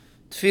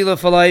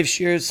Tefila4life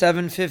Shiur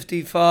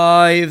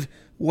 755,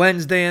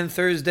 Wednesday and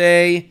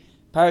Thursday,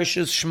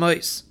 Parshas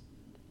Shmos.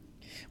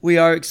 We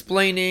are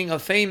explaining a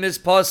famous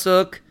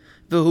pasuk,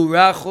 V'hu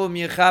rachum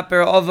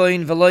yechaper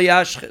avain v'lo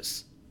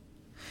yashchis.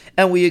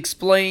 And we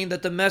explained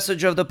that the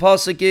message of the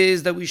pasuk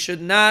is that we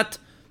should not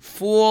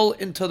fall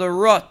into the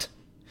rut,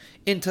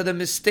 into the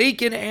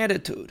mistaken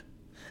attitude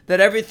that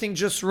everything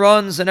just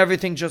runs and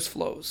everything just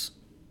flows.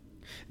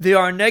 There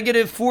are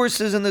negative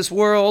forces in this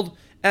world,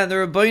 and the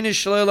Rabbeinu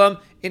Shalom,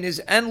 in his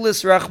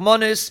endless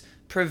Rachmanis,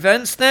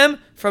 prevents them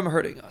from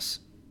hurting us.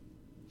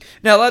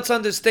 Now let's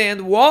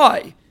understand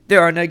why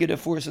there are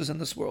negative forces in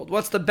this world.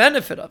 What's the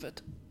benefit of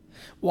it?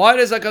 Why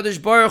does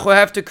HaKadosh Baruch Hu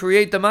have to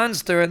create the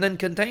monster and then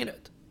contain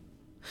it?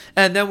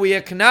 And then we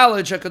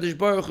acknowledge HaKadosh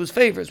Baruch Hu's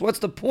favors. What's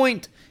the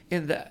point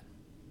in that?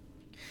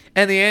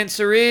 And the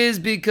answer is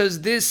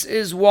because this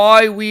is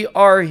why we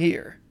are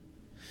here.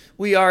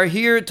 We are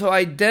here to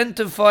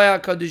identify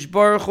HaKadosh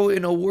Baruch Hu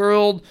in a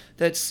world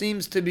that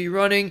seems to be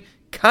running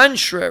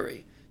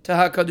contrary to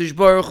HaKadosh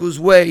Baruch Hu's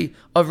way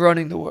of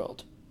running the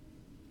world.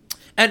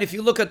 And if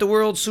you look at the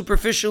world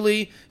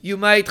superficially, you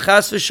might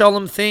chas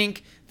v'shalom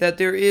think that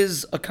there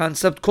is a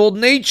concept called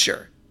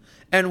nature,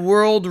 and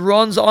world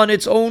runs on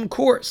its own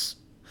course.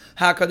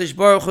 HaKadosh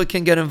Baruch Hu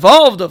can get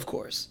involved, of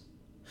course,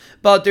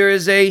 but there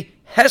is a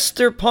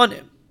hester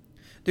panim.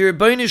 The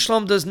Rabbeinu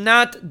Shalom does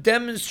not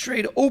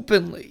demonstrate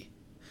openly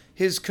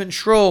his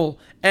control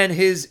and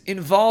his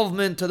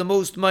involvement to the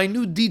most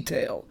minute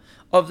detail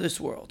of this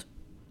world.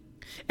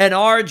 And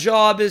our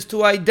job is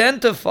to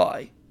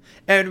identify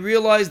and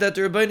realize that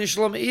the Rabbeinu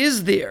Shalom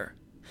is there.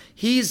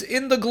 He's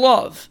in the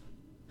glove.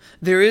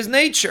 There is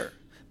nature,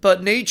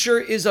 but nature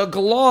is a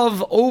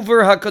glove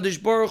over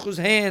HaKadosh Baruch Hu's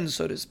hand,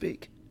 so to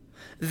speak.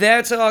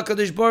 That's how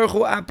HaKadosh Baruch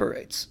Hu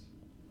operates.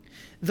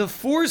 The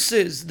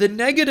forces, the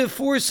negative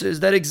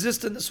forces that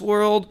exist in this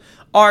world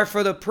are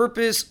for the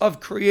purpose of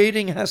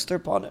creating hester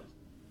panim,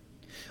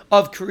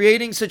 of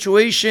creating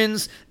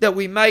situations that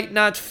we might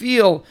not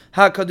feel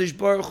HaKadosh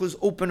Baruch Hu's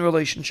open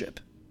relationship.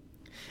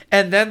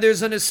 And then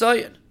there's an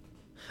nisayon.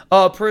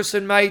 A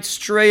person might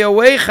stray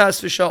away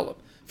chas v'shalom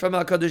from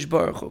HaKadosh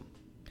Baruch Hu.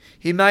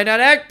 He might not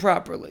act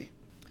properly.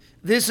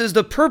 This is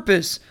the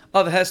purpose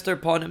of hester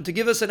panim, to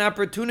give us an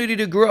opportunity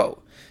to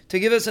grow, to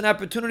give us an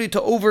opportunity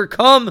to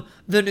overcome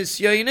the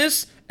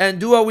nisyonis and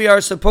do what we are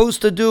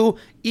supposed to do,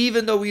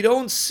 even though we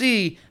don't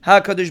see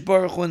HaKadosh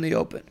Baruch Hu in the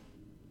open.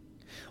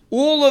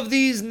 All of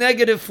these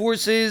negative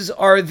forces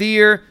are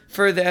there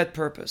for that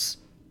purpose,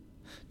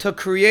 to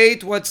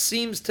create what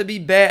seems to be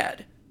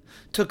bad,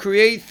 to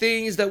create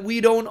things that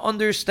we don't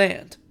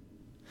understand.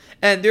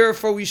 And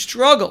therefore we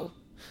struggle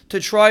to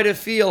try to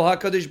feel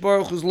HaKadosh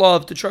Baruch Hu's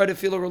love, to try to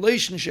feel a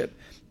relationship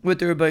with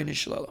the Rabbeinu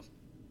Shalom.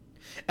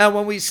 And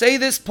when we say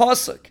this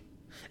pasuk,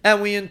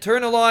 and we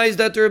internalize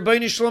that the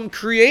Rabbeinu Shalom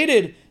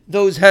created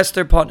those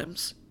hester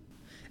panims,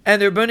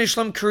 and the Rabbeinu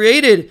Shalom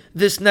created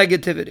this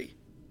negativity,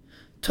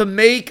 to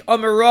make a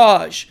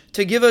mirage,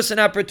 to give us an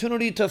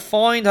opportunity to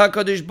find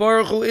HaKadosh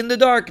Baruch Hu in the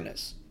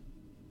darkness.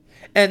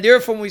 And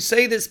therefore when we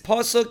say this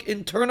pasuk,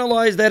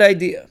 internalize that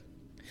idea.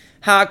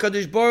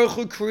 HaKadosh Baruch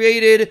Hu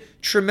created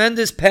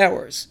tremendous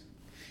powers,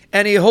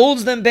 and He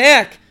holds them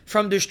back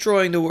from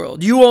destroying the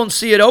world. You won't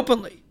see it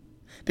openly,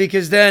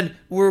 because then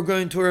we're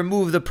going to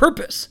remove the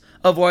purpose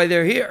of why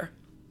they're here.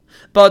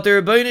 But the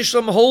Rabbeinu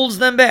Shalom holds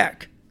them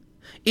back.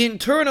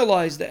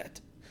 Internalize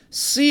that.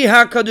 See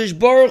HaKadosh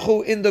Baruch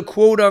Hu in the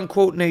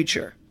quote-unquote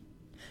nature.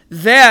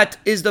 That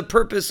is the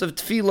purpose of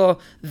tefillah.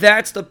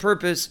 That's the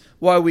purpose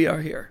why we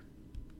are here.